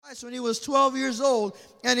Christ when he was 12 years old,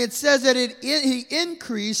 and it says that he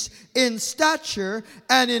increased in stature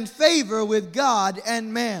and in favor with God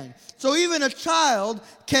and man. So even a child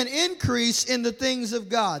can increase in the things of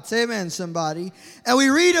God. Say amen, somebody. And we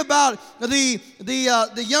read about the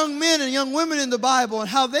young men and young women in the Bible and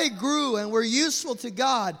how they grew and were useful to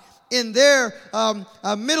God in their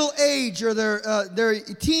middle age or their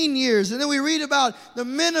teen years. And then we read about the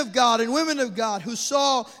men of God and women of God who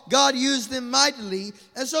saw God use them mightily.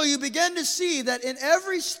 And so you begin to see that in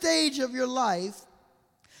every stage of your life,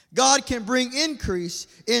 God can bring increase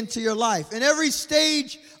into your life. In every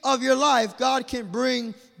stage of your life, God can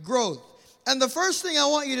bring growth. And the first thing I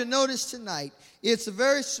want you to notice tonight, it's a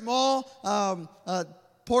very small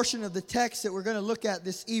portion of the text that we're going to look at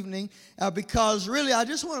this evening, because really I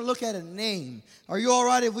just want to look at a name. Are you all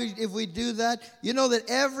right if we do that? You know that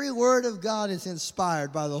every word of God is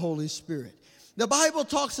inspired by the Holy Spirit. The Bible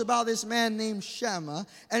talks about this man named Shammah,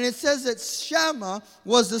 and it says that Shammah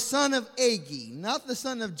was the son of Agee, not the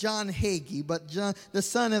son of John Hagee, but the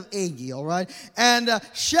son of Agee, all right? And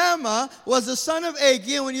Shammah was the son of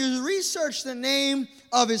Agee, and when you research the name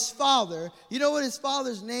of his father, you know what his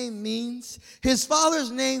father's name means? His father's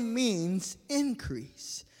name means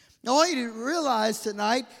increase. Now, I want you to realize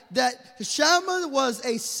tonight that Shammah was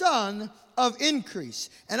a son of increase.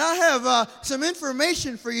 And I have some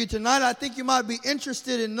information for you tonight. I think you might be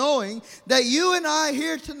interested in knowing that you and I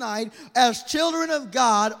here tonight, as children of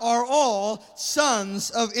God, are all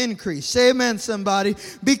sons of increase. Say amen, somebody.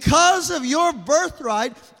 Because of your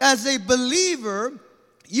birthright as a believer,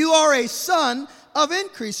 you are a son of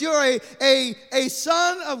increase. You're a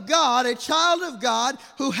son of God, a child of God,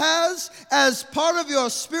 who has as part of your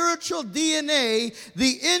spiritual DNA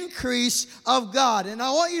the increase of God. And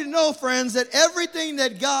I want you to know, friends, that everything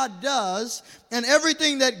that God does and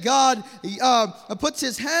everything that God puts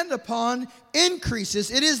his hand upon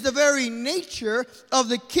increases. It is the very nature of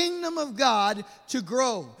the kingdom of God to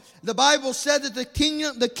grow. The Bible said that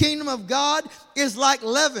the kingdom of God is like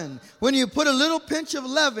leaven. When you put a little pinch of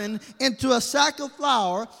leaven into a sack of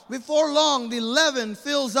flour, before long the leaven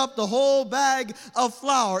fills up the whole bag of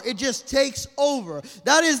flour. It just takes over.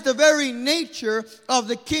 That is the very nature of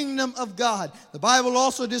the kingdom of God. The Bible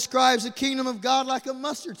also describes the kingdom of God like a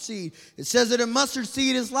mustard seed. It says that a mustard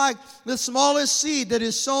seed is like the smallest seed that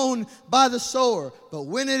is sown by the sower. But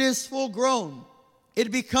when it is full grown, it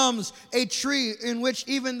becomes a tree in which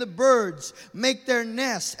even the birds make their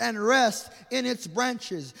nests and rest in its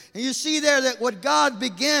branches. And you see there that what God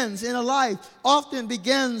begins in a life often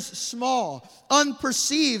begins small,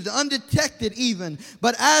 unperceived, undetected even.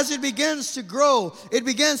 But as it begins to grow, it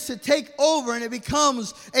begins to take over and it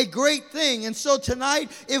becomes a great thing. And so tonight,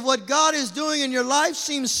 if what God is doing in your life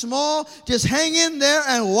seems small, just hang in there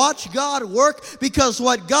and watch God work, because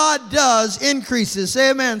what God does increases.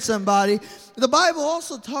 Say amen, somebody. The Bible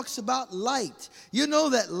also talks about light. You know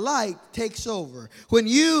that light takes over. When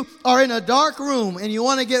you are in a dark room and you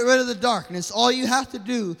want to get rid of the darkness, all you have to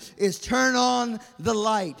do is turn on the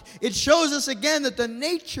light. It shows us again that the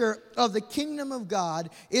nature of the kingdom of God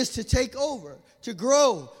is to take over, to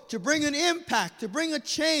grow, to bring an impact, to bring a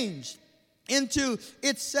change into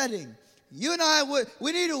its setting. You and I,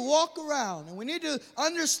 we need to walk around and we need to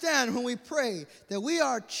understand when we pray that we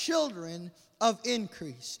are children of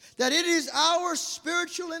increase, that it is our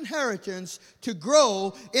spiritual inheritance to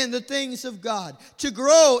grow in the things of God, to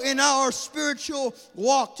grow in our spiritual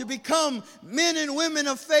walk, to become men and women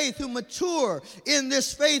of faith who mature in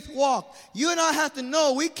this faith walk. You and I have to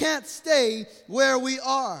know we can't stay where we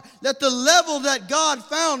are, that the level that God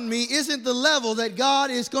found me isn't the level that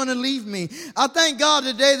God is going to leave me. I thank God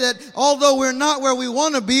today that although we're not where we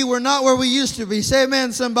want to be, we're not where we used to be. Say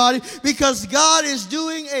amen, somebody, because God is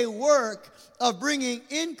doing a work of bringing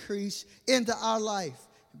increase into our life.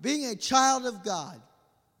 Being a child of God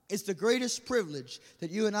is the greatest privilege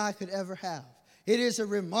that you and I could ever have. It is a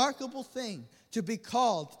remarkable thing to be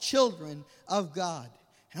called children of God.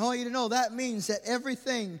 And I want you to know that means that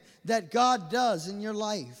everything that God does in your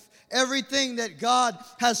life, everything that God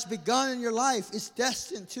has begun in your life is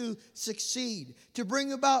destined to succeed, to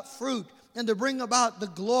bring about fruit, and to bring about the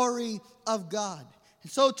glory of God.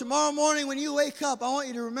 And so tomorrow morning when you wake up, I want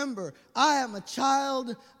you to remember, I am a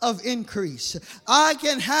child of increase. I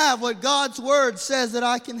can have what God's word says that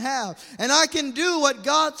I can have. And I can do what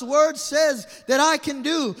God's word says that I can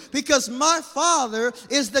do, because my Father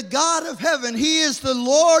is the God of heaven. He is the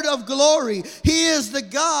Lord of glory. He is the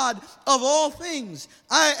God of all things.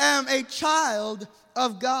 I am a child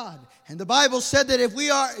of God. And the Bible said that if we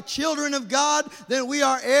are children of God, then we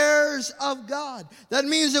are heirs of God. That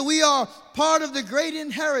means that we are part of the great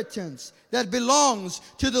inheritance that belongs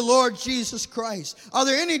to the Lord Jesus Christ. Are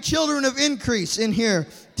there any children of increase in here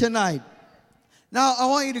tonight? Now, I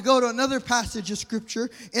want you to go to another passage of Scripture.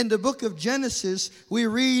 In the book of Genesis, we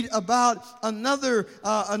read about another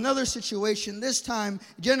situation. This time,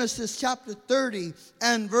 Genesis chapter 30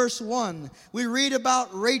 and verse 1. We read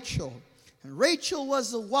about Rachel. And Rachel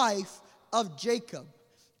was the wife of Jacob.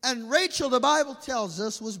 And Rachel, the Bible tells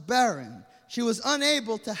us, was barren. She was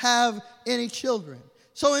unable to have any children.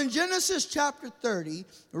 So in Genesis chapter 30,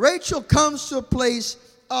 Rachel comes to a place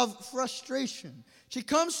of frustration. She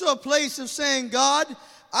comes to a place of saying, God,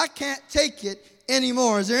 I can't take it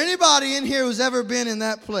anymore. Is there anybody in here who's ever been in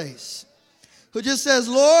that place? Who just says,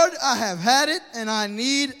 Lord, I have had it and I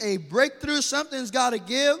need a breakthrough. Something's got to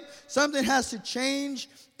give. Something has to change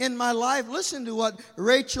in my life. Listen to what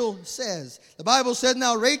Rachel says. The Bible said,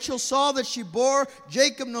 now Rachel saw that she bore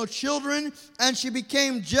Jacob no children, and she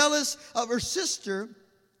became jealous of her sister.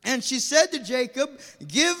 And she said to Jacob,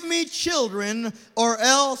 give me children or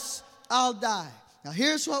else I'll die. Now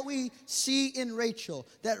here's what we see in Rachel,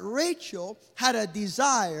 that Rachel had a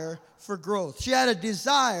desire for growth. She had a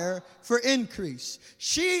desire for increase.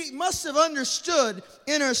 She must have understood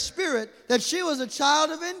in her spirit that she was a child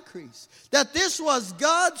of increase, that this was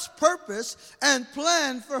God's purpose and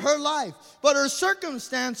plan for her life. But her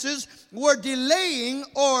circumstances were delaying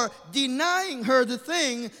or denying her the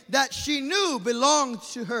thing that she knew belonged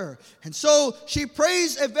to her. And so she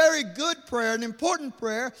prays a very good prayer, an important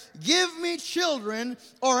prayer, give me children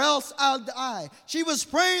or else I'll die. She was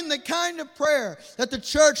praying the kind of prayer that the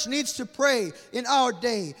church needs to pray in our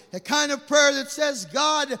day. The kind of prayer that says,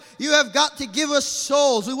 God, you have got to give us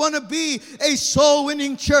souls. We want to be a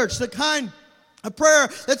soul-winning church. The kind a prayer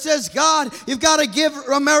that says, God, you've got to give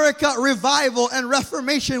America revival and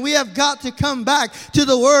reformation. We have got to come back to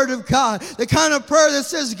the Word of God. The kind of prayer that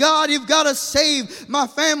says, God, you've got to save my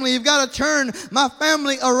family. You've got to turn my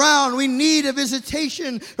family around. We need a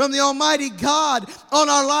visitation from the Almighty God on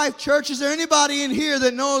our life, church. Is there anybody in here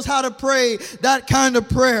that knows how to pray that kind of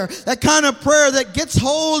prayer? That kind of prayer that gets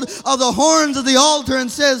hold of the horns of the altar and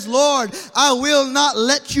says, Lord, I will not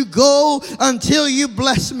let you go until you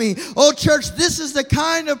bless me. Oh, church, this is the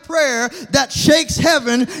kind of prayer that shakes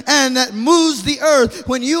heaven and that moves the earth.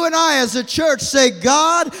 When you and I as a church say,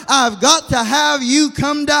 God, I've got to have you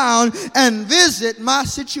come down and visit my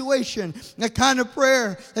situation. The kind of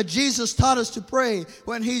prayer that Jesus taught us to pray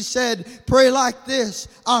when he said, pray like this,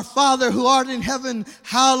 our Father who art in heaven,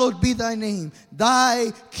 hallowed be thy name.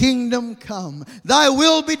 Thy kingdom come. Thy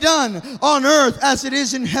will be done on earth as it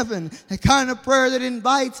is in heaven. The kind of prayer that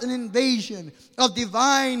invites an invasion of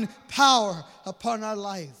divine power upon our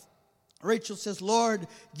life. Rachel says, Lord,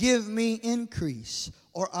 give me increase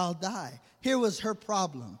or I'll die. Here was her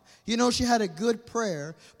problem. You know, she had a good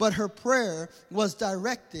prayer, but her prayer was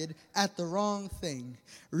directed at the wrong thing.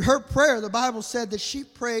 Her prayer, the Bible said that she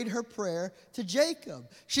prayed her prayer to Jacob.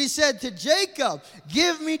 She said to Jacob,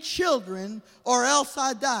 give me children or else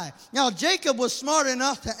I die. Now, Jacob was smart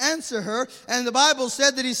enough to answer her, and the Bible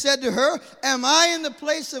said that he said to her, am I in the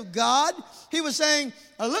place of God? He was saying,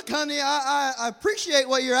 look, honey, I appreciate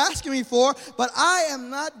what you're asking me for, but I am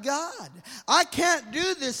not God. I can't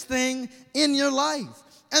do this thing in your life.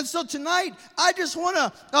 And so tonight, I just want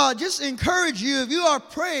to just encourage you, if you are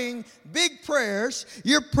praying big prayers,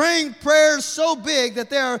 you're praying prayers so big that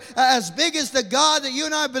they're as big as the God that you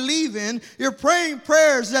and I believe in, you're praying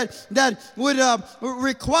prayers that would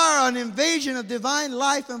require an invasion of divine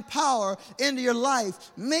life and power into your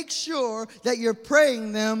life. Make sure that you're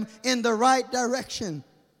praying them in the right direction.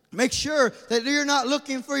 Make sure that you're not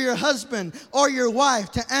looking for your husband or your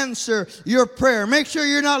wife to answer your prayer. Make sure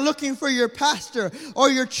you're not looking for your pastor or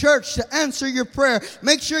your church to answer your prayer.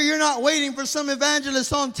 Make sure you're not waiting for some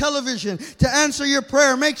evangelist on television to answer your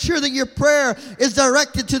prayer. Make sure that your prayer is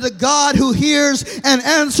directed to the God who hears and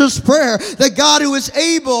answers prayer, the God who is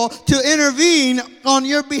able to intervene on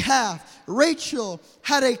your behalf. Rachel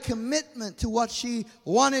had a commitment to what she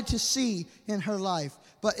wanted to see in her life,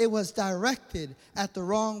 but it was directed at the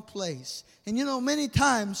wrong place. And you know, many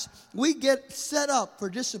times we get set up for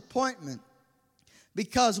disappointment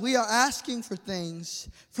because we are asking for things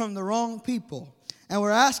from the wrong people. And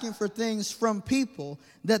we're asking for things from people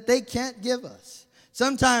that they can't give us.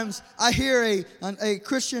 Sometimes I hear a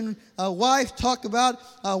Christian wife talk about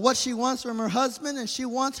what she wants from her husband, and she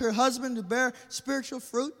wants her husband to bear spiritual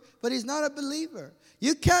fruit, but he's not a believer.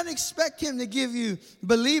 You can't expect him to give you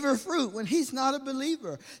believer fruit when he's not a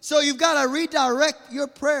believer. So you've got to redirect your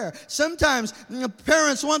prayer. Sometimes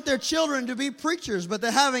parents want their children to be preachers, but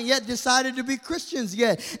they haven't yet decided to be Christians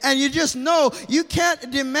yet. And you just know you can't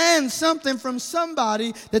demand something from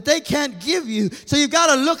somebody that they can't give you. So you've got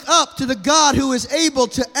to look up to the God who is able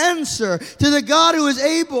to answer, to the God who is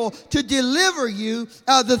able to deliver you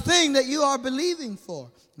the thing that you are believing for.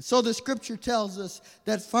 So the scripture tells us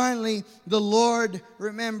that finally the Lord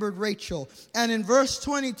remembered Rachel. And in verse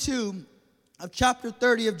 22 of chapter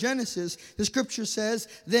 30 of Genesis, the scripture says,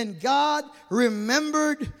 then God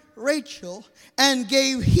remembered Rachel and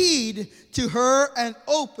gave heed to her and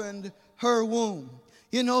opened her womb.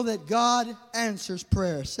 You know that God answers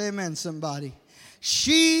prayer. Say amen, somebody.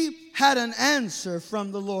 She had an answer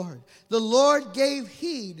from the Lord. The Lord gave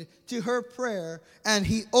heed to her prayer and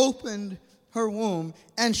he opened her womb,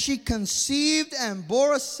 and she conceived and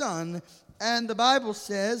bore a son. And the Bible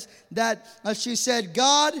says that she said,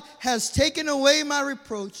 God has taken away my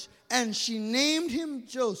reproach, and she named him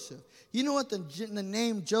Joseph. You know what the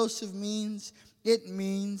name Joseph means? It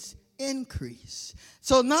means increase.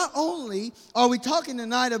 So not only are we talking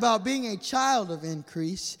tonight about being a child of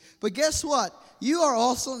increase, but guess what? You are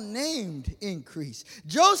also named increase.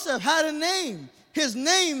 Joseph had a name. His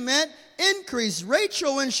name meant increase.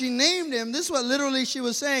 Rachel, when she named him, this is what literally she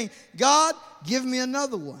was saying, God, give me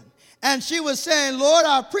another one. And she was saying, Lord,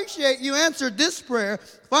 I appreciate you answered this prayer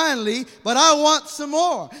finally, but I want some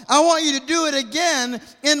more. I want you to do it again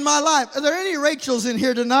in my life. Are there any Rachels in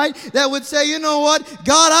here tonight that would say, you know what,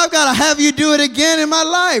 God, I've got to have you do it again in my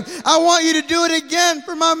life. I want you to do it again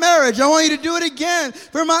for my marriage. I want you to do it again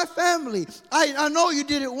for my family. I know you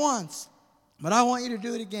did it once, but I want you to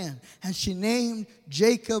do it again. And she named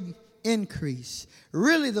Jacob increase.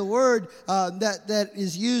 Really, the word that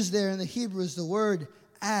is used there in the Hebrew is the word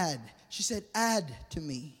add. She said, add to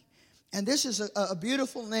me. And this is a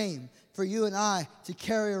beautiful name for you and I to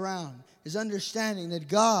carry around, is understanding that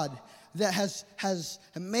God that has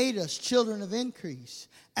made us children of increase.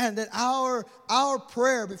 And that our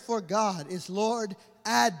prayer before God is, Lord,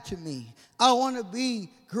 add to me. I want to be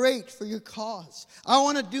great for your cause. I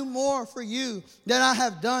want to do more for you than I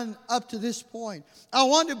have done up to this point. I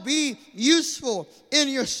want to be useful in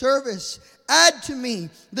your service. Add to me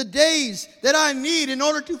the days that I need in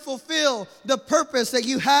order to fulfill the purpose that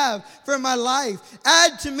you have for my life.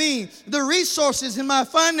 Add to me the resources in my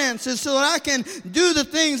finances so that I can do the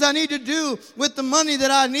things I need to do with the money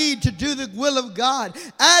that I need to do the will of God.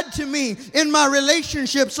 Add to me in my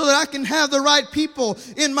relationships so that I can have the right people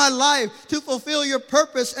in my life to fulfill your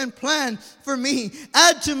purpose and plan for me.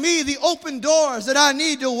 Add to me the open doors that I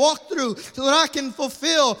need to walk through so that I can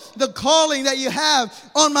fulfill the calling that you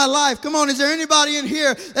have on my life. Come on, is there anybody in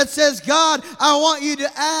here that says, God, I want you to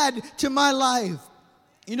add to my life?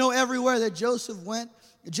 You know, everywhere that Joseph went,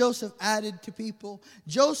 Joseph added to people.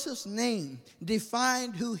 Joseph's name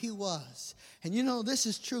defined who he was. And you know, this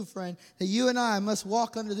is true, friend, that you and I must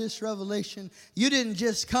walk under this revelation. You didn't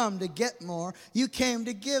just come to get more, you came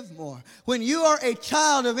to give more. When you are a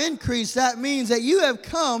child of increase, that means that you have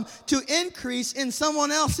come to increase in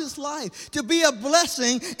someone else's life, to be a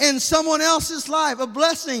blessing in someone else's life, a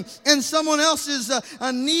blessing in someone else's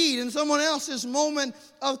need, in someone else's moment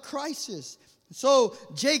of crisis. So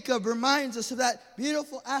Jacob reminds us of that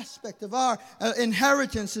beautiful aspect of our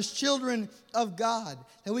inheritance as children of God,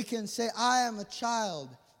 that we can say, I am a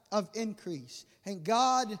child of increase, and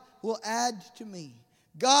God will add to me.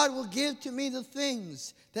 God will give to me the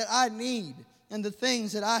things that I need and the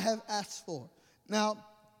things that I have asked for. Now,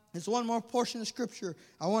 there's one more portion of Scripture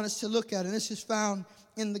I want us to look at, and this is found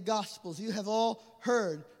in the Gospels. You have all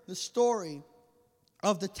heard the story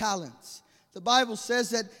of the talents. The Bible says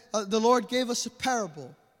that the Lord gave us a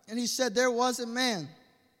parable. And he said there was a man,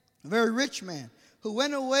 a very rich man, who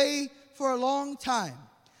went away for a long time.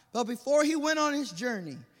 But before he went on his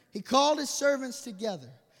journey, he called his servants together.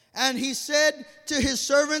 And he said to his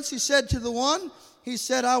servants, he said to the one, he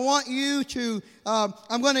said, I want you to,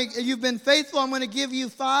 you've been faithful, I'm going to give you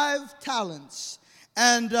 5 talents.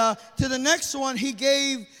 And to the next one, he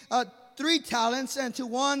gave 3 talents, and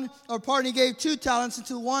to he gave 2 talents, and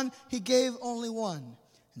to one he gave only 1.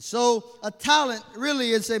 And so a talent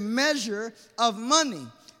really is a measure of money.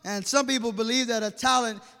 And some people believe that a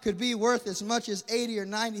talent could be worth as much as $80,000 or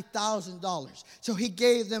 $90,000. So he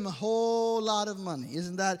gave them a whole lot of money.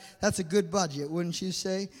 That's a good budget, wouldn't you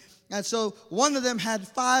say? And so one of them had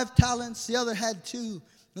 5 talents, the other had 2,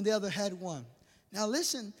 and the other had 1. Now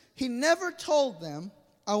listen, he never told them,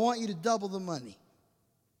 I want you to double the money.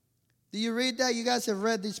 Do you read that? You guys have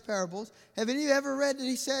read these parables. Have any of you ever read that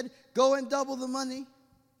he said, go and double the money?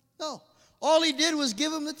 No. All he did was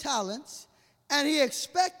give them the talents, and he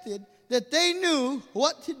expected that they knew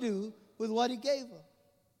what to do with what he gave them.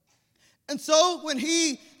 And so when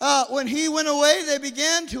he went away, they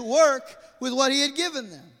began to work with what he had given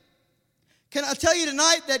them. Can I tell you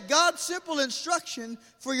tonight that God's simple instruction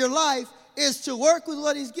for your life is to work with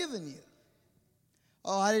what he's given you?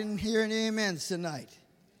 Oh, I didn't hear any amens tonight.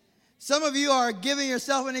 Some of you are giving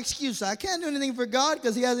yourself an excuse. I can't do anything for God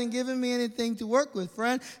because he hasn't given me anything to work with,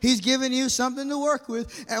 friend. He's given you something to work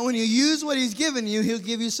with. And when you use what he's given you, he'll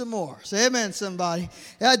give you some more. Say amen, somebody.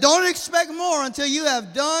 Don't expect more until you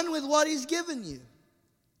have done with what he's given you.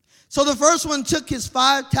 So the first one took his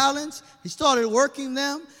 5 talents. He started working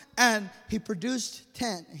them, and he produced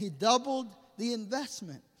 10. He doubled the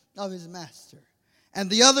investment of his master. And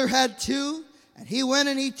the other had 2, and he went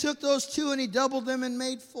and he took those 2 and he doubled them and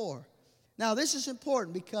made 4. Now, this is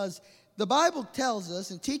important because the Bible tells us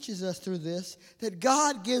and teaches us through this that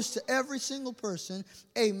God gives to every single person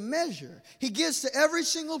a measure. He gives to every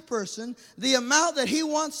single person the amount that he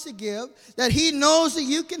wants to give, that he knows that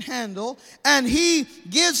you can handle, and he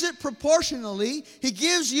gives it proportionally. He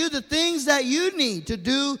gives you the things that you need to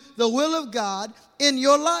do the will of God in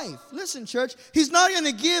your life. Listen, church, he's not going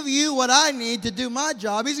to give you what I need to do my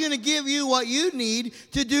job. He's going to give you what you need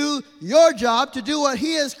to do your job, to do what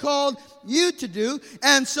he has called you to do.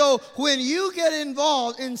 And so when you get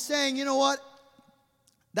involved in saying, you know what,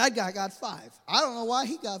 that guy got 5. I don't know why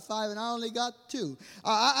he got 5 and I only got 2.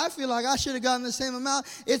 I feel like I should have gotten the same amount.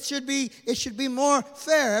 It should be more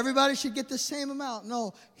fair. Everybody should get the same amount.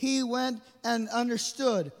 No, he went and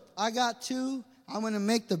understood. I got 2. I'm going to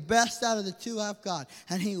make the best out of the 2 I've got.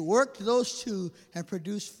 And he worked those 2 and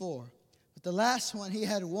produced 4. But the last one, he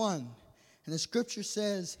had 1. And the scripture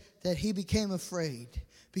says that he became afraid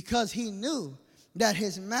because he knew that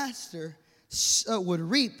his master would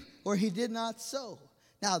reap where he did not sow.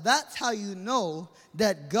 Now, that's how you know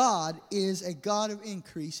that God is a God of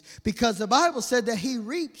increase, because the Bible said that he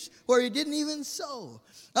reaps where he didn't even sow.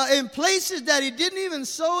 In places that he didn't even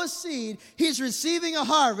sow a seed, he's receiving a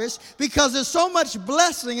harvest because there's so much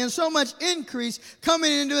blessing and so much increase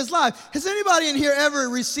coming into his life. Has anybody in here ever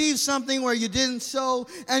received something where you didn't sow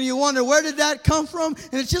and you wonder, where did that come from?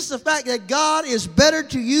 And it's just the fact that God is better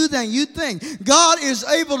to you than you think. God is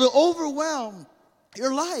able to overwhelm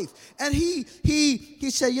your life. And he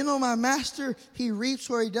said, you know, my master, he reaps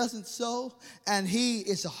where he doesn't sow, and he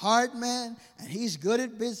is a hard man, and he's good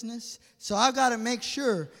at business. So I've got to make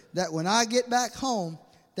sure that when I get back home,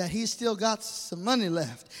 that he's still got some money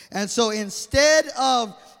left. And so instead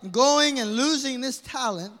of going and losing this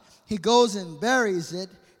talent, he goes and buries it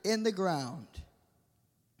in the ground.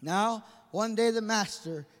 Now, one day the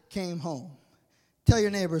master came home. Tell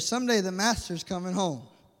your neighbor, someday the master's coming home.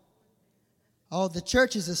 Oh, the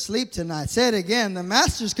church is asleep tonight. Say it again. The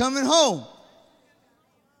master's coming home.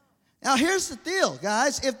 Now, here's the deal,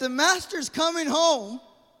 guys. If the master's coming home,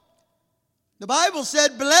 the Bible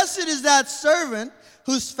said, blessed is that servant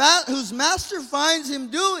whose master finds him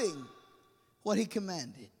doing what he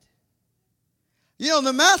commanded. You know,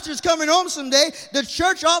 the master's coming home someday. The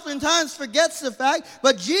church oftentimes forgets the fact,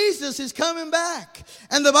 but Jesus is coming back.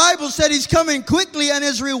 And the Bible said he's coming quickly and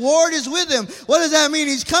his reward is with him. What does that mean?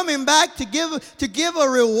 He's coming back to give a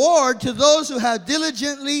reward to those who have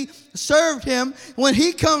diligently served him. When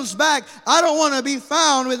he comes back, I don't want to be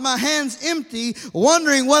found with my hands empty,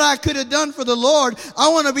 wondering what I could have done for the Lord. I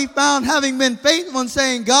want to be found having been faithful and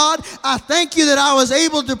saying, God, I thank you that I was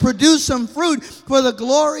able to produce some fruit for the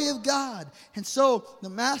glory of God. And so the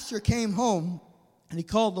master came home, and he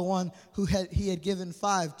called the one who he had given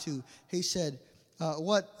 5 to. He said,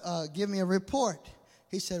 give me a report.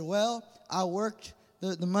 He said, well, I worked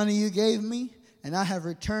the money you gave me, and I have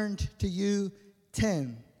returned to you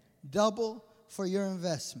 10. Double for your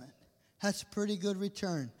investment. That's a pretty good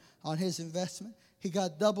return on his investment. He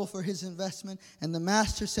got double for his investment, and the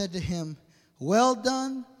master said to him, well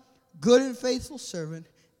done, good and faithful servant.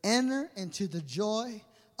 Enter into the joy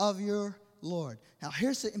of your Lord. Now,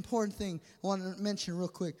 here's the important thing I want to mention real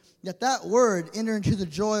quick. That word, enter into the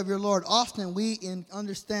joy of your Lord, often we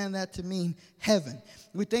understand that to mean heaven.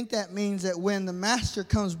 We think that means that when the master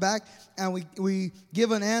comes back and we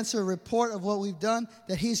give an answer, a report of what we've done,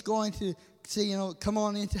 that he's going to say, you know, come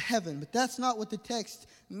on into heaven. But that's not what the text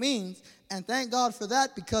means. And thank God for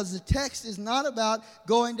that, because the text is not about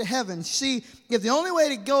going to heaven. See, if the only way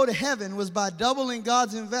to go to heaven was by doubling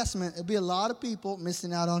God's investment, there'd be a lot of people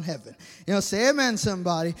missing out on heaven. You know, say amen,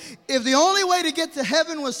 somebody. If the only way to get to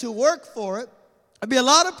heaven was to work for it, There'll be a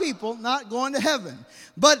lot of people not going to heaven.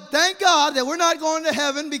 But thank God that we're not going to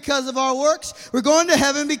heaven because of our works. We're going to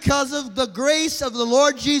heaven because of the grace of the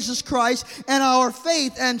Lord Jesus Christ and our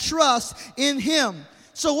faith and trust in Him.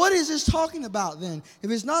 So what is this talking about then?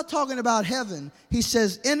 If it's not talking about heaven, he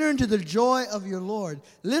says, enter into the joy of your Lord.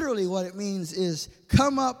 Literally what it means is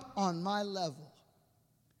come up on my level.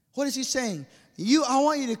 What is he saying? I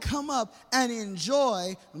want you to come up and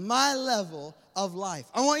enjoy my level of life.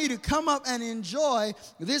 I want you to come up and enjoy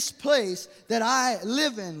this place that I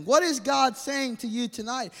live in. What is God saying to you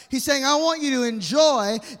tonight? He's saying, I want you to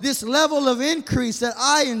enjoy this level of increase that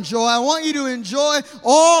I enjoy. I want you to enjoy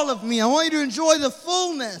all of me. I want you to enjoy the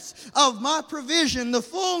fullness of my provision, the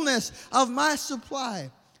fullness of my supply.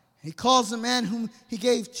 He calls the man whom he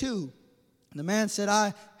gave 2. The man said,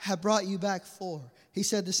 I have brought you back 4. He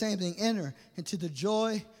said the same thing, enter into the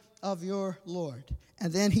joy of your Lord.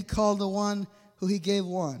 And then he called the one who he gave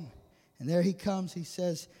 1. And there he comes. He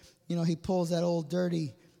says, he pulls that old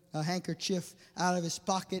dirty handkerchief out of his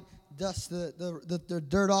pocket, dusts the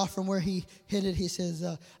dirt off from where he hid it. He says,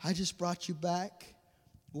 I just brought you back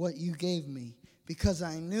what you gave me because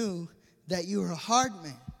I knew that you were a hard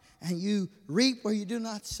man and you reap where you do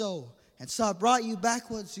not sow. And so I brought you back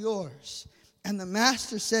what's yours. And the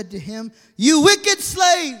master said to him, you wicked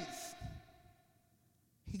slave.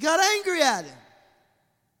 He got angry at him.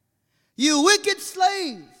 You wicked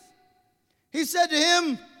slave. He said to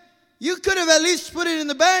him, you could have at least put it in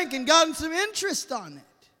the bank and gotten some interest on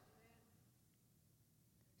it.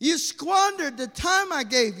 You squandered the time I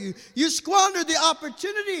gave you. You squandered the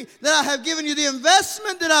opportunity that I have given you, the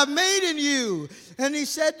investment that I've made in you. And he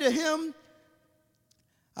said to him,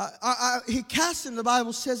 he cast him, the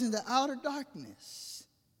Bible says, into outer darkness.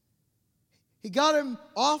 He got him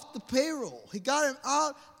off the payroll. He got him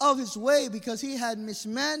out of his way because he had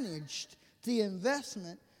mismanaged the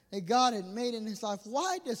investment that God had made in his life.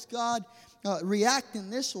 Why does God react in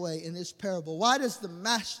this way in this parable? Why does the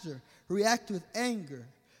master react with anger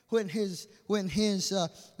when his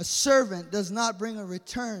servant does not bring a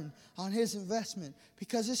return on his investment?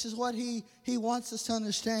 Because this is what he wants us to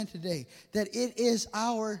understand today, that it is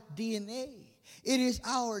our DNA. It is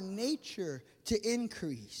our nature to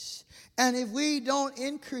increase. And if we don't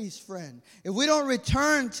increase, friend, if we don't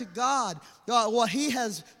return to God what He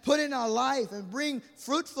has put in our life and bring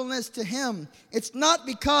fruitfulness to Him, it's not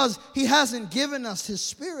because He hasn't given us His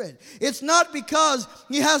Spirit. It's not because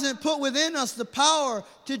He hasn't put within us the power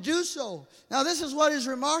to do so. Now, this is what is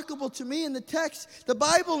remarkable to me in the text. The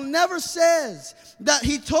Bible never says that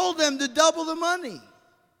He told them to double the money.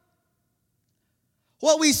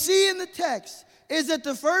 What we see in the text is that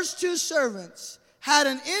the first 2 servants had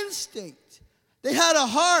an instinct. They had a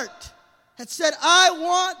heart that said, I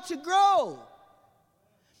want to grow.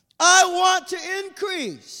 I want to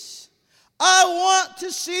increase. I want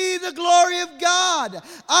to see the glory of God.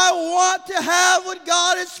 I want to have what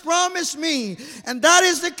God has promised me. And that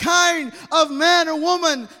is the kind of man or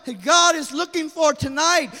woman that God is looking for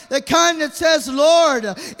tonight. The kind that says, Lord,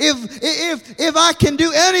 if I can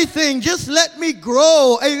do anything, just let me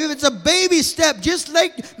grow. If it's a baby step, just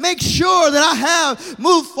make sure that I have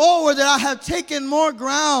moved forward, that I have taken more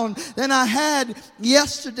ground than I had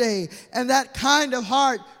yesterday. And that kind of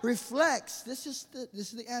heart reflects, this is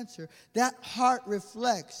the answer, that heart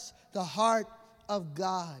reflects the heart of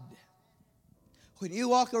God. When you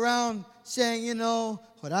walk around saying,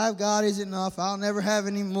 what I've got is enough, I'll never have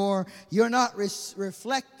any more, you're not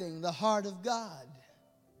reflecting the heart of God.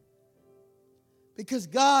 Because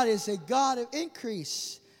God is a God of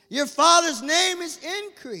increase. Your Father's name is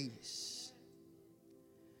increase.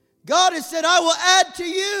 God has said, I will add to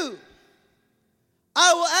you.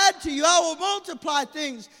 I will add to you. I will multiply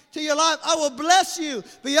things to your life. I will bless you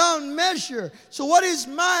beyond measure. So what is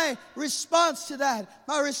my response to that?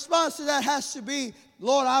 My response to that has to be,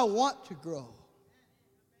 Lord, I want to grow.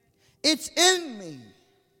 It's in me.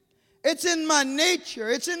 It's in my nature.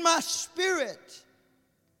 It's in my spirit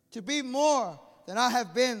to be more than I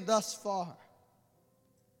have been thus far.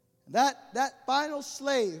 That final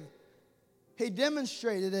slave, he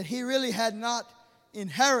demonstrated that he really had not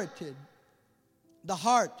inherited the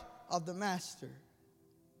heart of the master.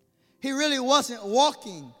 He really wasn't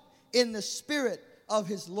walking in the spirit of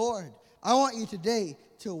his Lord. I want you today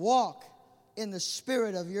to walk in the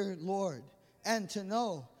spirit of your Lord and to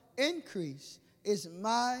know increase is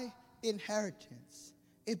my inheritance.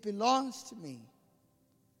 It belongs to me.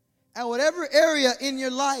 And whatever area in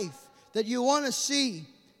your life that you want to see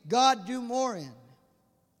God do more in,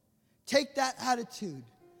 take that attitude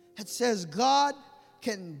that says, God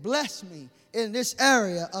can bless me in this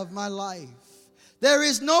area of my life. There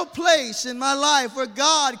is no place in my life where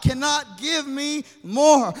God cannot give me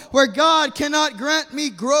more, where God cannot grant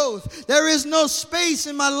me growth. There is no space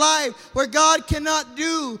in my life where God cannot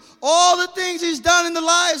do all the things He's done in the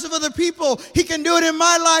lives of other people. He can do it in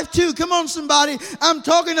my life too. Come on, somebody. I'm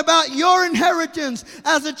talking about your inheritance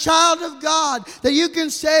as a child of God, that you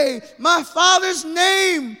can say, my Father's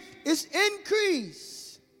name is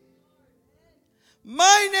increase.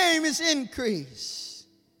 My name is increase.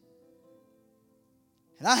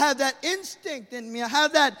 And I have that instinct in me. I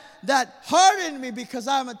have that heart in me because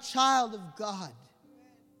I'm a child of God.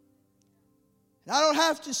 And I don't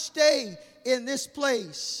have to stay in this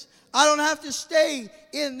place. I don't have to stay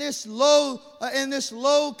in this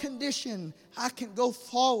low condition. I can go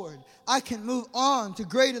forward. I can move on to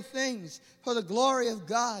greater things for the glory of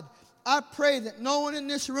God. I pray that no one in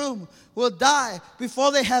this room will die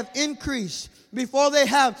before they have increased, before they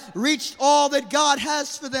have reached all that God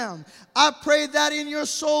has for them. I pray that in your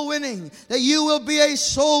soul winning, that you will be a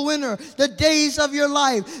soul winner the days of your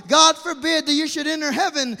life. God forbid that you should enter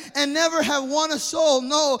heaven and never have won a soul.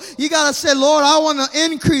 No, you got to say, Lord, I want to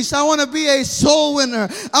increase. I want to be a soul winner.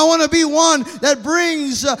 I want to be one that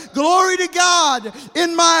brings glory to God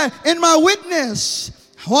in my witness.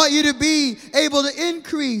 I want you to be able to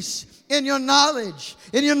increase in your knowledge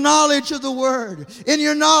of the Word, in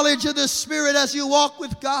your knowledge of the Spirit as you walk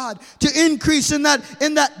with God, to increase in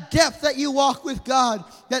that depth that you walk with God,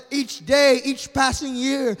 that each day, each passing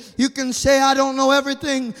year, you can say, I don't know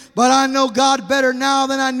everything, but I know God better now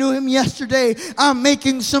than I knew Him yesterday. I'm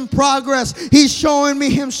making some progress. He's showing me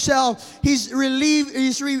Himself. He's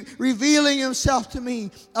revealing Himself to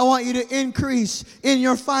me. I want you to increase in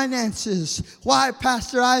your finances. Why,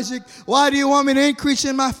 Pastor Isaac? Why do you want me to increase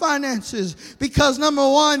in my finances? Because number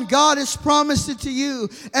one, God has promised it to you.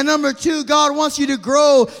 And number two, God wants you to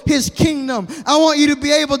grow His kingdom. I want you to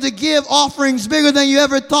be able to give offerings bigger than you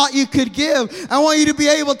ever thought you could give. I want you to be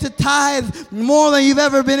able to tithe more than you've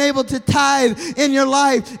ever been able to tithe in your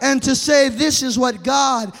life, and to say, this is what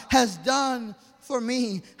God has done for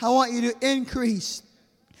me. I want you to increase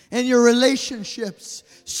in your relationships,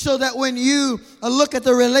 so that when you look at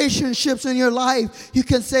the relationships in your life, you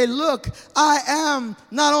can say, look, I am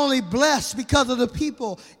not only blessed because of the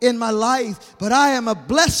people in my life, but I am a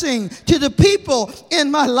blessing to the people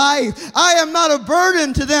in my life. I am not a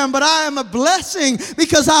burden to them, but I am a blessing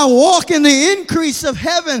because I walk in the increase of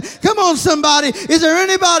heaven. Come on, somebody. Is there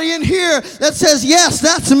anybody in here that says, yes,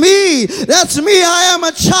 that's me. That's me. I am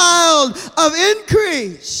a child of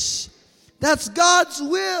increase. That's God's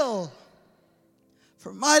will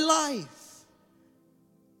for my life.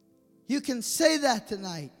 You can say that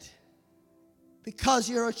tonight because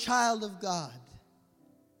you're a child of God.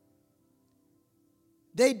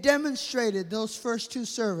 They demonstrated, those first two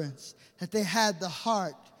servants, that they had the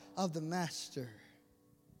heart of the master.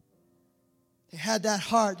 They had that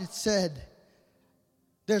heart that said,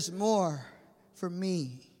 there's more for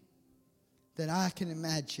me than I can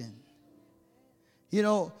imagine. You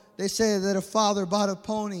know, they say that a father bought a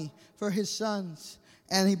pony for his sons,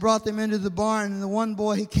 and he brought them into the barn. And the one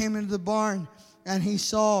boy, he came into the barn, and he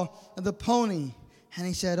saw the pony. And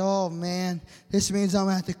he said, oh, man, this means I'm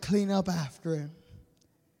going to have to clean up after him.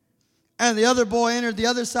 And the other boy entered the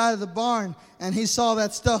other side of the barn, and he saw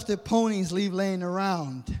that stuff that ponies leave laying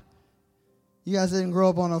around. You guys didn't grow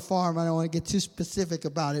up on a farm. I don't want to get too specific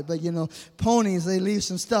about it. But, you know, ponies, they leave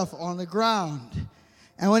some stuff on the ground.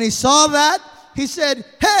 And when he saw that, he said,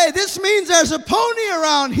 hey, this means there's a pony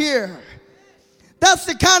around here. That's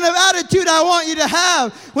the kind of attitude I want you to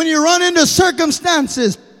have when you run into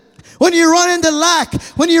circumstances, when you run into lack,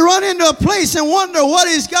 when you run into a place and wonder what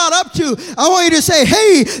is God up to. I want you to say,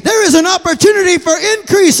 hey, there is an opportunity for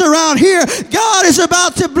increase around here. God is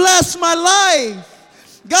about to bless my life.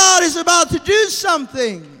 God is about to do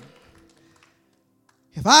something.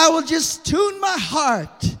 If I will just tune my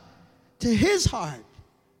heart to His heart,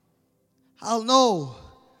 I'll know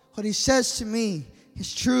what He says to me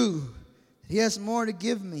is true. He has more to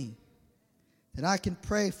give me than I can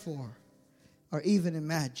pray for or even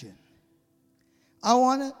imagine. I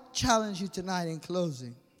want to challenge you tonight in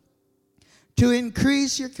closing to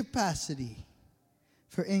increase your capacity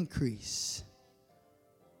for increase.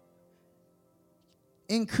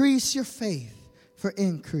 Increase your faith for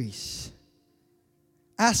increase.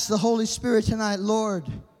 Ask the Holy Spirit tonight, Lord,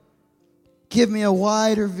 give me a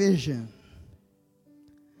wider vision.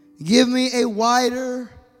 Give me a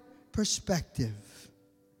wider perspective.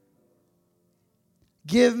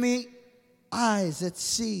 Give me eyes that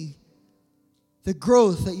see the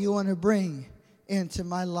growth that you want to bring into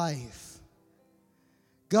my life.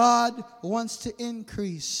 God wants to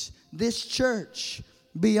increase this church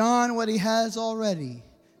beyond what he has already.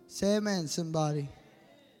 Say amen, somebody.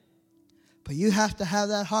 But you have to have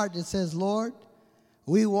that heart that says, Lord,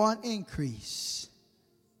 we want increase.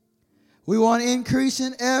 We want increase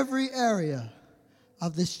in every area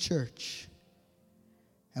of this church.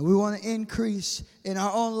 And we want to increase in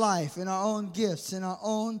our own life, in our own gifts, in our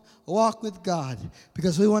own walk with God.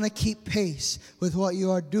 Because we want to keep pace with what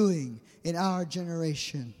you are doing in our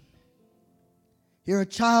generation. You're a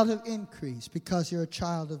child of increase because you're a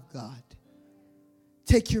child of God.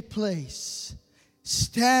 Take your place.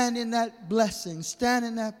 Stand in that blessing. Stand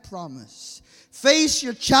in that promise. Face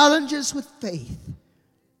your challenges with faith.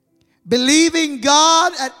 Believing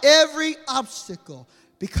God at every obstacle.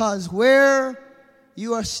 Because where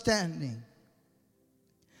you are standing,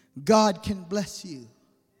 God can bless you.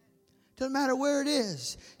 Doesn't matter where it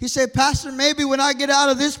is. You say, Pastor, maybe when I get out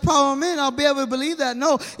of this problem in, I'll be able to believe that.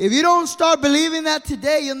 No, if you don't start believing that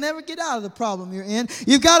today, you'll never get out of the problem you're in.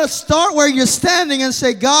 You've got to start where you're standing and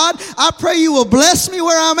say, God, I pray you will bless me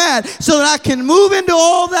where I'm at so that I can move into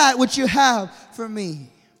all that which you have for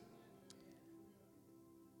me.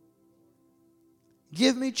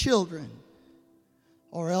 Give me children,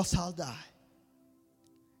 or else I'll die.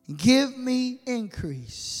 Give me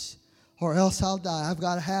increase, or else I'll die. I've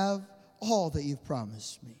got to have all that you've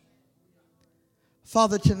promised me.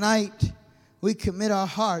 Father, tonight we commit our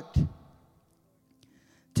heart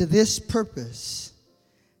to this purpose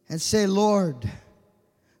and say, Lord,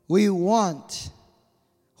 we want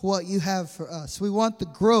what you have for us. We want the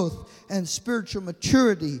growth and spiritual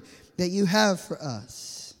maturity that you have for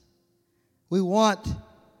us. We want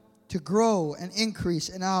to grow and increase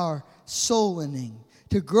in our soul winning,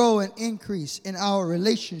 to grow and increase in our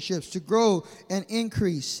relationships, to grow and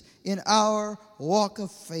increase in our walk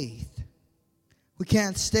of faith. We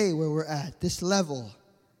can't stay where we're at, this level.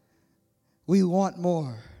 We want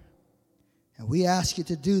more. And we ask you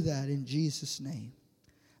to do that in Jesus' name.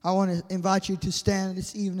 I want to invite you to stand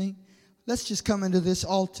this evening. Let's just come into this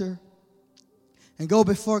altar and go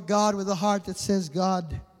before God with a heart that says,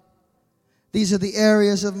 God, these are the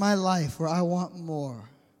areas of my life where I want more.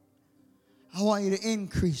 I want you to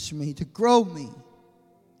increase me, to grow me.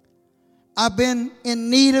 I've been in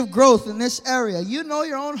need of growth in this area. You know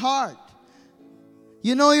your own heart.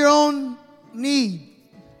 You know your own need.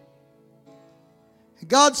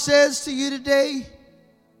 God says to you today,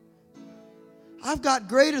 I've got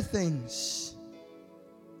greater things.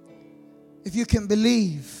 If you can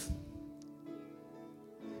believe.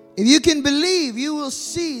 If you can believe, you will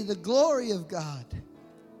see the glory of God.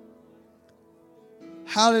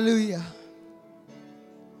 Hallelujah.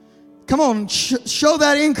 Come on, show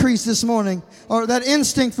that increase this morning, or that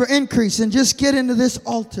instinct for increase, and just get into this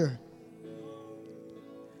altar.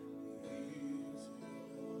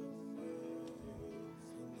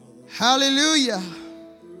 Hallelujah.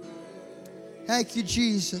 Thank you,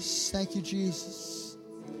 Jesus. Thank you, Jesus.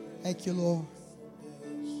 Thank you, Lord.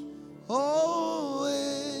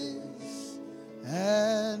 Always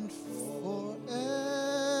and forever.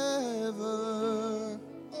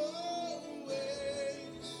 Always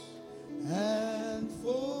and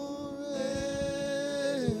forever.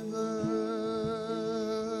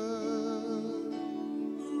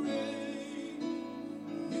 Great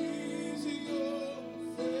is your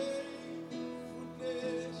faithfulness.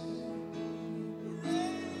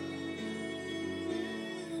 Great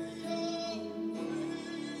is your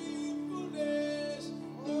faithfulness.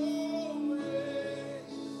 Always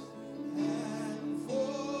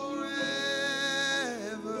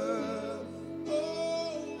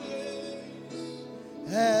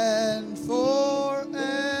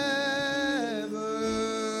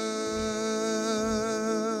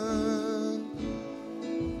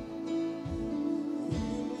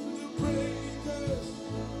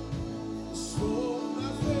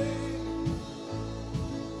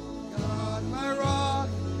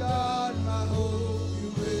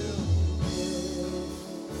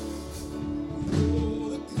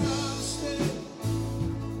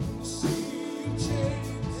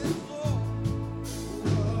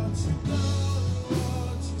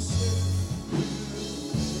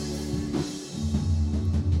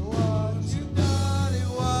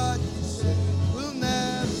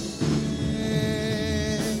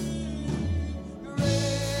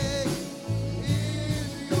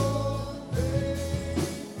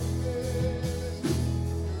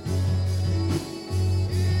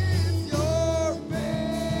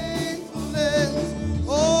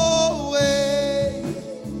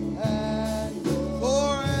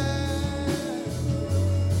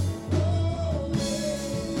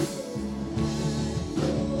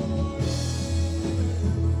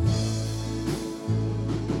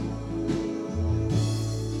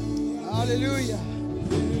Hallelujah.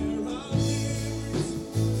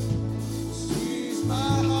 Seize my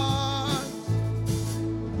heart.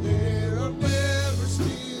 There are never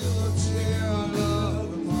still a tear of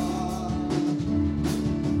apart.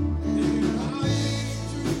 There are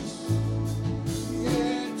victories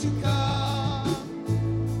yet to come.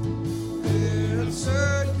 There are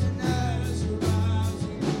certain as the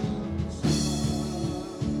rising of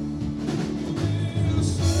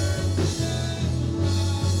the sun.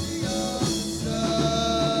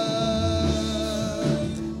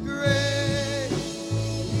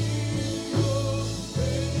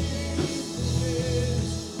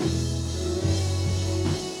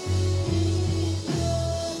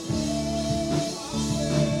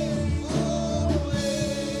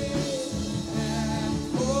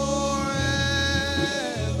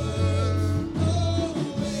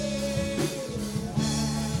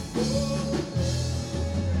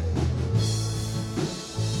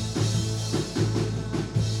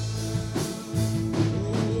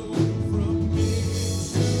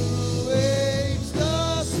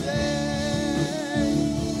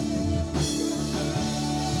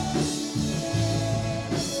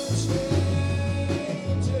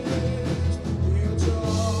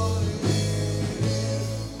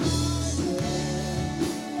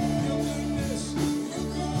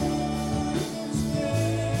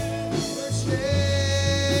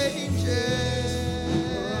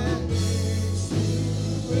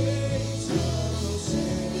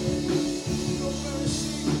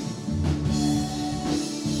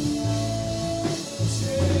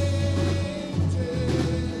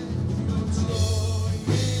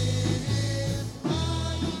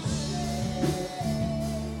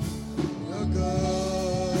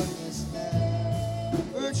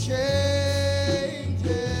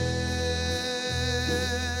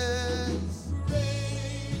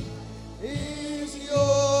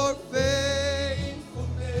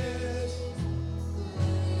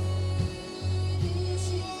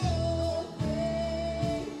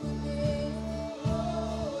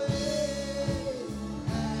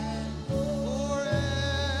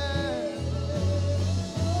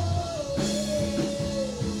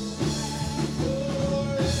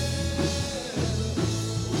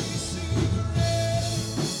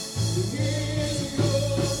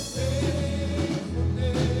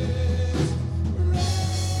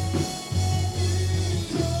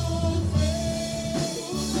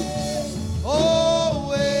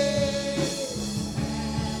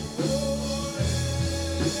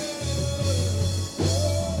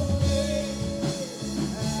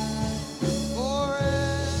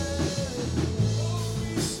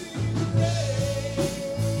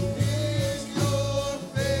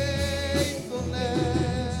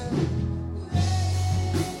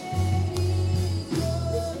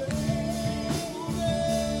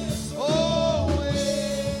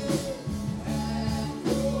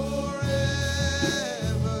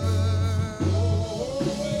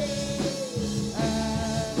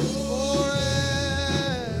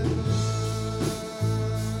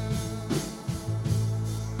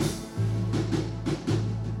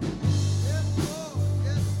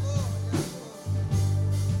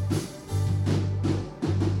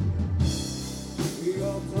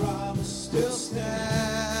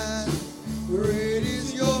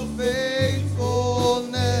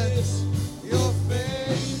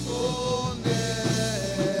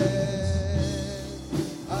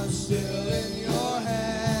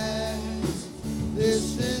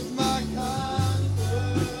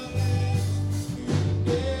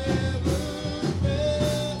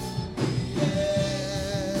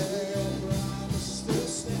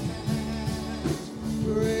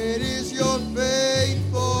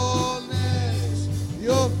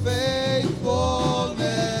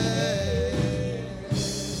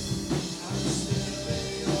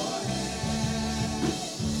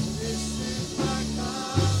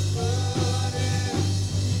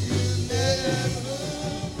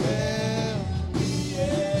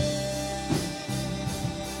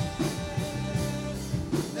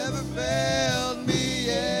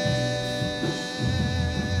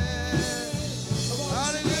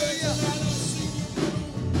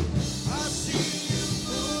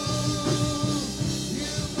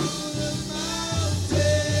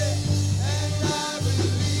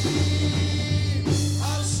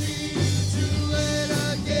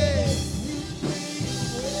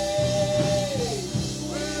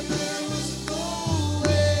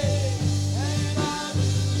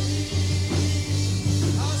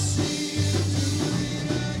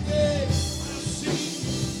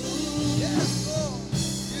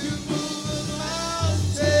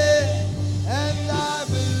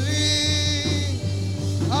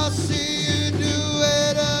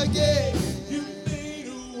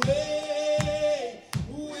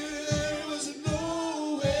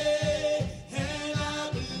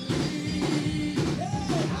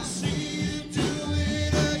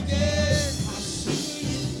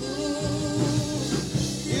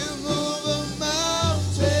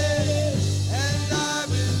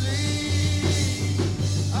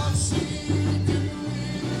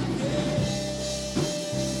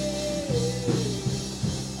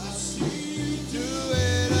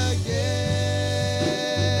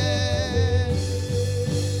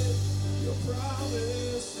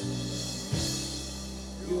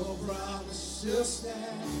 Your promise still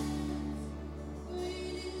stands.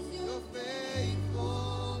 Your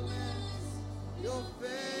faithfulness, your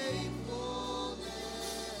faithfulness.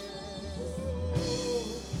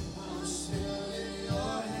 I'm still in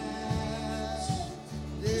your hands.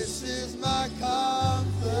 This is my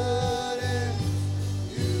confidence.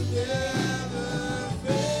 You never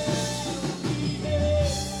fail me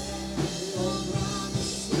yet. Your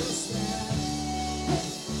promise still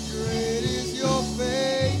stands. Great is your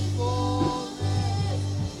faithfulness,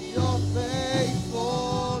 your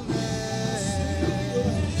faithfulness.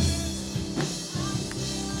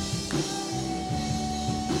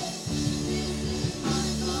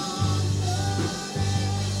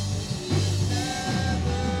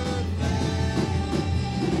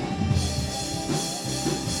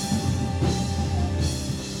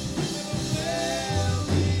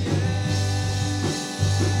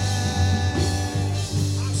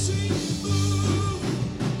 I've seen you move.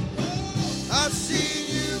 I've seen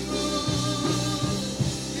you move.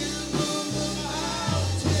 You move the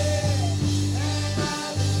mountain, and I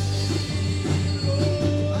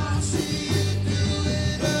believe. I've seen you do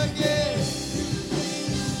it again.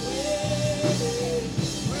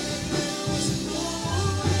 When there was no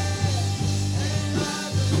way, and I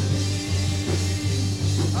believe.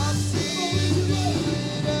 I've seen you do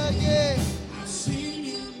it again. I've seen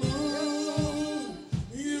you move.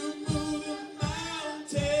 You move the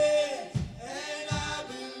mountain, and I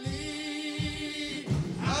believe.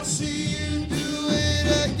 I've seen you do it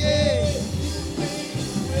again.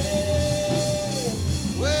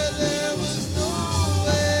 Where there was no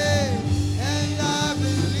way, and I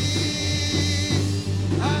believe.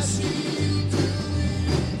 I see you do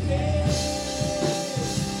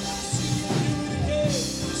I see you do it again.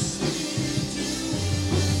 I see you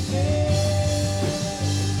do it again.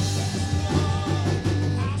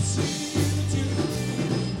 I see you do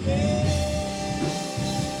it again.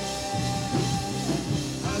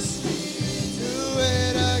 I see you do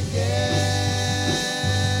it again.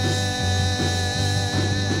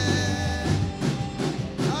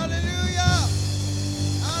 Hallelujah.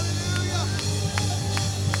 Hallelujah.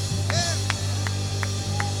 Yes.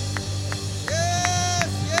 Yes,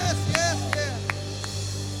 yes, yes,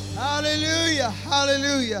 yes. Hallelujah.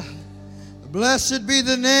 Hallelujah. Blessed be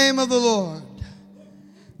the name of the Lord.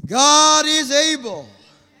 God is able.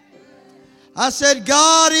 I said,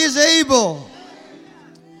 God is able.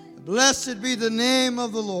 Blessed be the name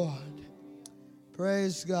of the Lord.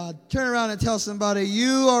 Praise God. Turn around and tell somebody,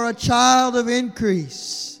 you are a child of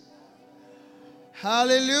increase.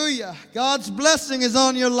 Hallelujah. God's blessing is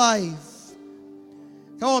on your life.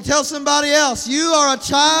 Come on, tell somebody else, you are a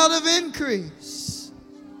child of increase.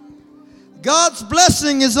 God's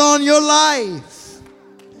blessing is on your life.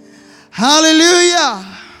 Hallelujah.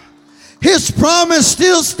 His promise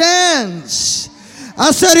still stands.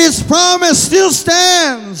 I said his promise still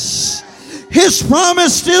stands. His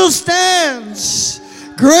promise still stands.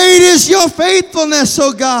 Great is your faithfulness,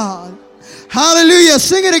 O God. Hallelujah.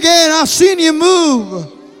 Sing it again. I've seen you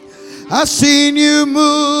move. I've seen you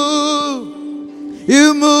move.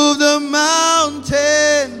 You move the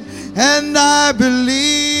mountain, and I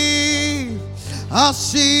believe. I'll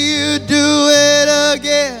see you do it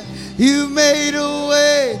again. You made a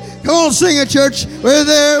way. Come on, sing it, church. Where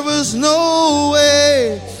there was no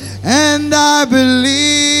way, and I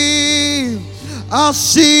believe. I'll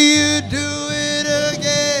see you do it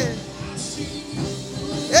again.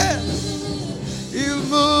 Yeah. You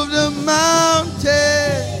moved the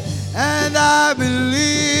mountain, and I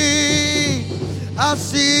believe. I'll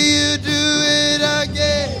see you do it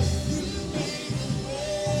again.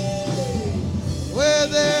 Where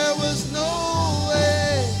there was no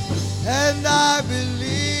way, and I believe.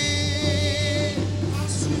 I'll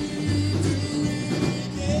see you do it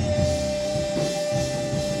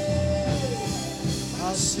again.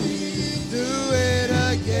 I'll see you do it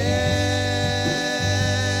again.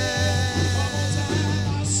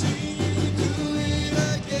 I'll see you do it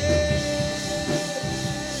again.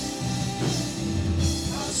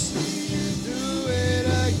 I'll see you do it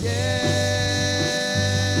again.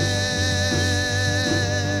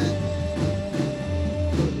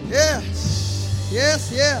 Yes,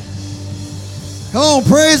 yes, yes. Come on,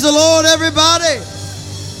 praise the Lord, everybody.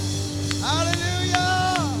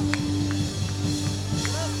 Hallelujah.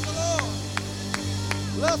 Bless the Lord.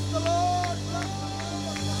 Bless the Lord. Bless the Lord.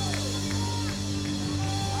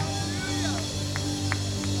 Hallelujah.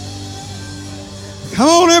 Come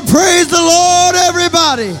on and praise the Lord,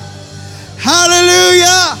 everybody.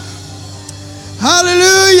 Hallelujah.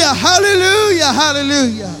 Hallelujah. Hallelujah.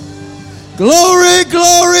 Hallelujah. Glory,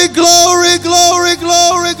 glory, glory, glory,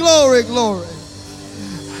 glory, glory, glory.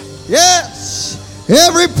 Yes.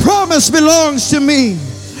 Every promise belongs to me.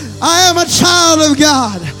 I am a child of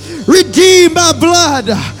God, redeemed by blood.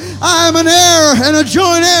 I am an heir and a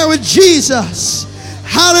joint heir with Jesus.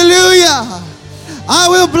 Hallelujah. I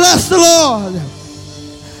will bless the Lord.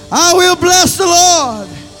 I will bless the Lord.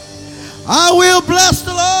 I will bless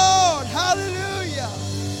the Lord. Hallelujah.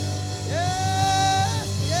 Yes,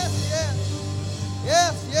 yes, yes.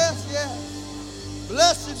 Yes, yes, yes.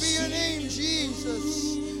 Blessed be your name, Jesus.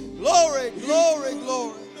 Glory, glory,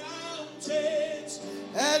 glory.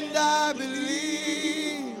 And I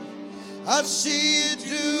believe I'll see you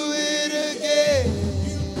do it again.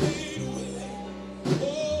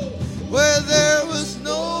 Where there was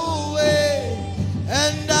no way.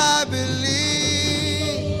 And I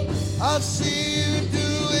believe I'll see you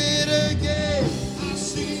do it again.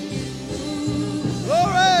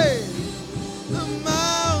 Glory. The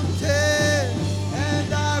mountain.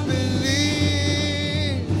 And I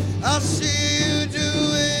believe I'll see you do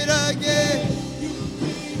it again.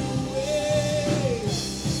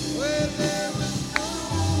 Where there was no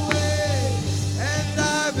way. And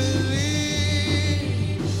I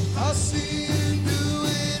believe I'll see you do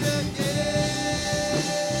it again.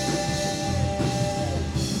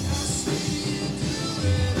 I'll see you do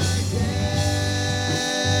it again.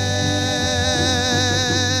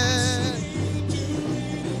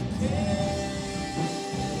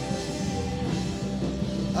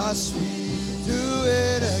 I'll see you do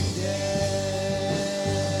it again.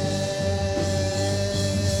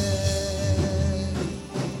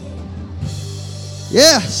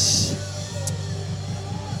 Yes.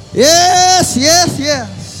 Yes, yes, yes.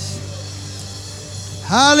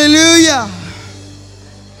 Hallelujah.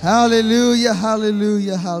 Hallelujah,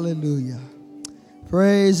 hallelujah, hallelujah.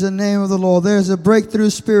 Praise the name of the Lord. There's a breakthrough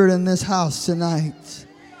spirit in this house tonight.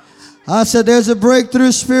 I said there's a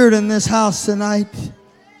breakthrough spirit in this house tonight.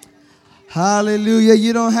 Hallelujah.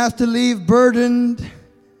 You don't have to leave burdened.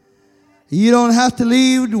 You don't have to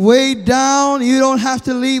leave weighed down. You don't have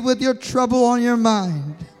to leave with your trouble on your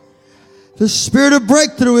mind. The spirit of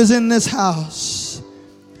breakthrough is in this house.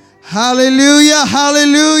 Hallelujah,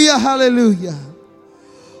 hallelujah, hallelujah.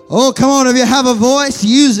 Oh, come on. If you have a voice,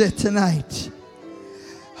 use it tonight.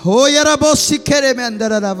 Oh,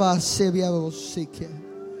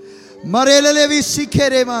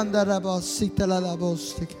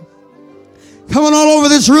 come on, all over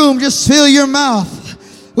this room, just fill your mouth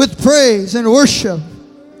with praise and worship.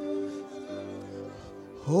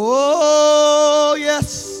 Oh,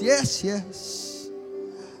 yes, yes, yes.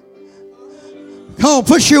 Come on,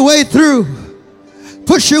 push your way through.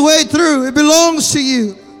 Push your way through. It belongs to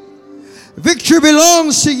you. Victory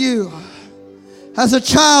belongs to you as a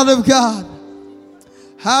child of God.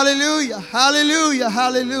 Hallelujah, hallelujah,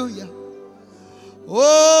 hallelujah.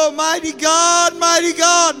 Oh, mighty God, mighty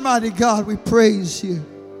God, mighty God, we praise you.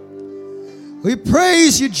 We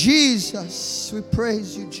praise you, Jesus. We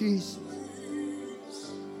praise you, Jesus.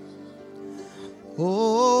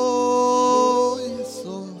 Oh, yes,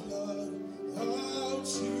 Lord.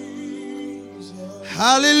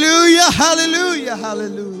 Hallelujah, hallelujah,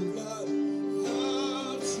 hallelujah.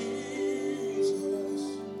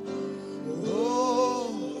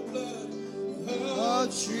 Oh,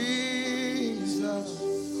 Jesus.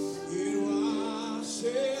 It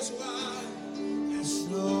washes white as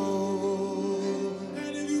snow.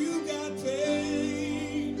 And if you got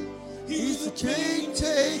pain, he's the chain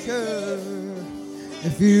taker.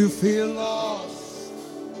 If you feel lost,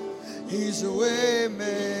 he's a way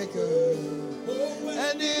maker.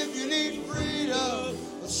 And if you need freedom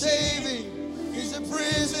or saving, he's a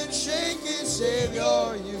prison shaking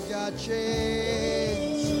savior. You got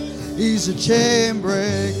chains, he's a chain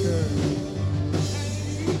breaker.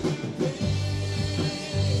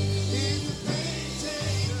 He's a pain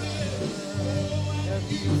taker. If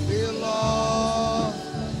you feel lost,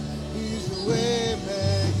 he's a way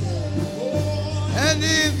maker. And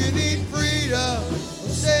if you need freedom or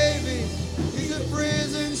saving, he's a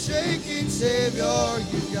prison shaking savior.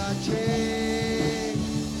 You got chains.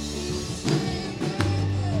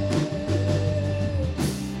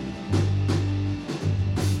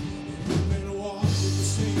 You've been walking the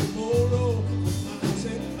same old road for miles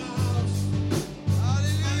and miles.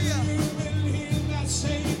 Hallelujah. You've been hearing that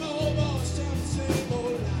same old voice tell the same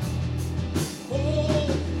old lie. Oh,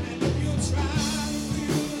 and if you try to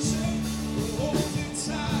feel the same, hold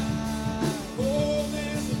inside. Oh,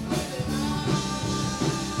 there's a better life.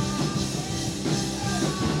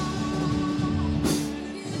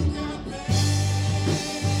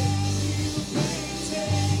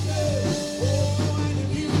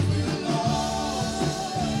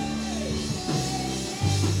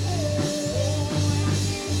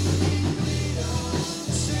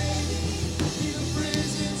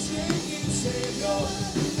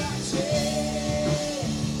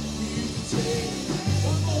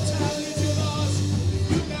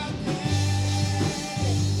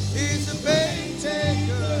 He's the pain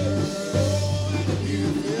taker. You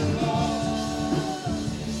feel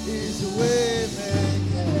lost. He's the way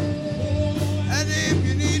maker. And if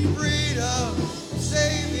you need freedom,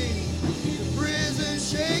 saving, the prison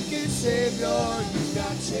shaking Savior, you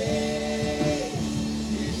got chains.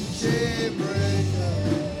 He's the chain breaker.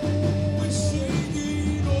 We're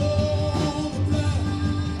singing all the blood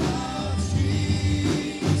of Jesus.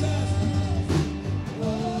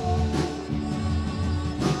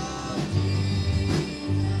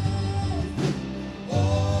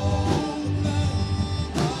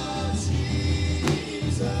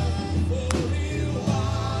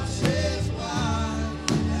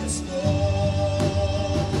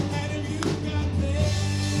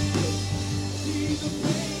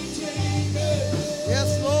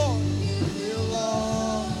 Yes, Lord. Feel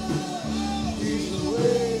lost. He's the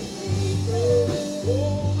way maker.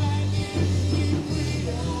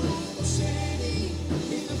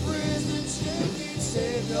 He's the prison shaking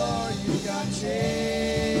Savior. You got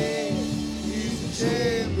chains. He's the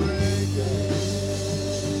chain breaker.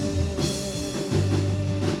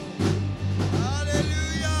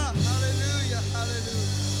 Hallelujah. Hallelujah.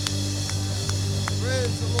 Hallelujah.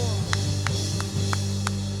 Praise the Lord.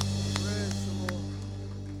 Praise the Lord.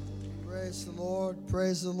 Praise the Lord.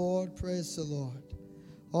 Praise the Lord. Praise the Lord.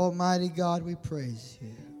 Almighty God, we praise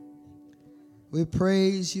you. We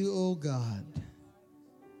praise you, O God.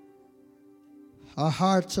 Our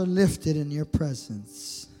hearts are lifted in your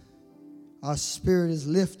presence. Our spirit is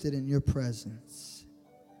lifted in your presence.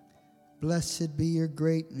 Blessed be your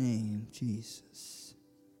great name, Jesus.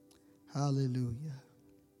 Hallelujah.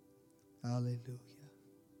 Hallelujah.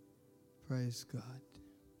 Praise God.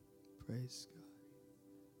 Praise God.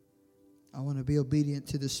 I want to be obedient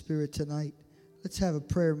to the Spirit tonight. Let's have a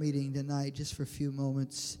prayer meeting tonight just for a few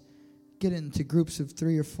moments. Get into groups of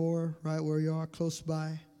 3 or 4 right where you are, close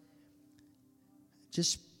by.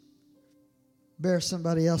 Just bear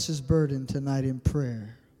somebody else's burden tonight in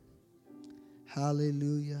prayer.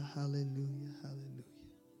 Hallelujah, hallelujah, hallelujah.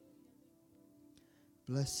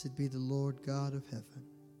 Blessed be the Lord God of heaven.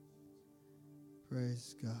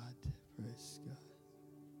 Praise God, praise God.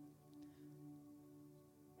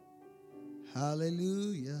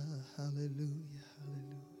 Hallelujah, hallelujah,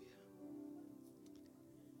 hallelujah.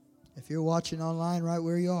 If you're watching online right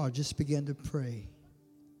where you are, just begin to pray.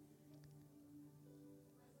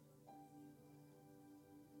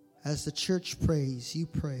 As the church prays, you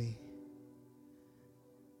pray.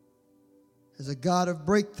 As a God of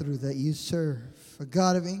breakthrough that you serve, a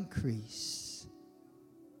God of increase,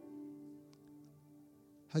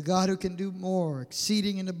 a God who can do more,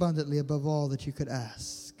 exceeding and abundantly above all that you could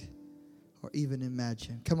ask or even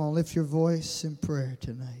imagine. Come on, lift your voice in prayer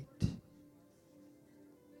tonight.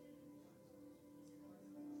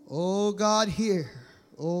 Oh God, hear.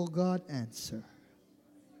 Oh God, answer.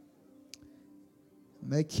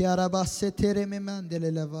 Me chiara bassetere me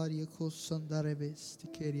mandele lavarie cosandare vesti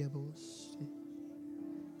cheria vosti.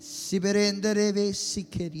 Si berendere vesti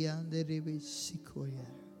cheriandere vesti coia.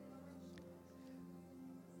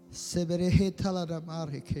 Se bereheta la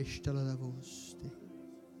damare kestala la vosti.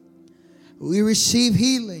 We receive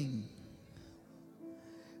healing.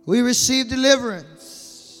 We receive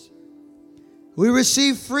deliverance. We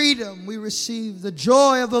receive freedom. We receive the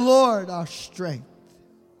joy of the Lord, our strength.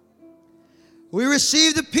 We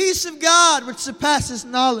receive the peace of God which surpasses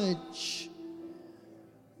knowledge.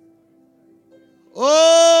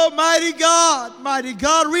 Oh, mighty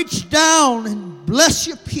God, reach down and bless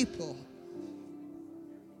your people.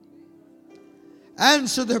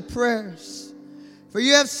 Answer their prayers. For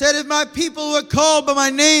you have said, if my people who are called by my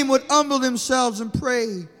name would humble themselves and pray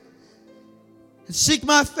and seek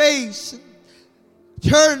my face and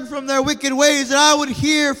turn from their wicked ways, that I would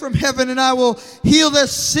hear from heaven and I will heal their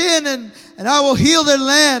sin and I will heal their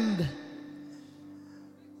land.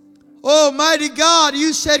 Oh, mighty God,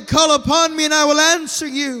 you said, call upon me and I will answer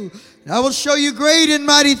you. And I will show you great and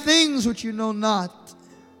mighty things which you know not.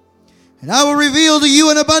 And I will reveal to you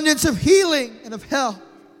an abundance of healing and of health.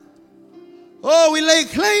 Oh, we lay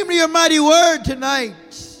claim to your mighty word tonight.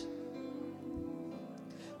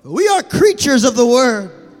 But we are creatures of the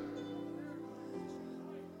word.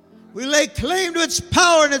 We lay claim to its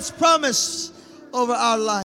power and its promise over our life.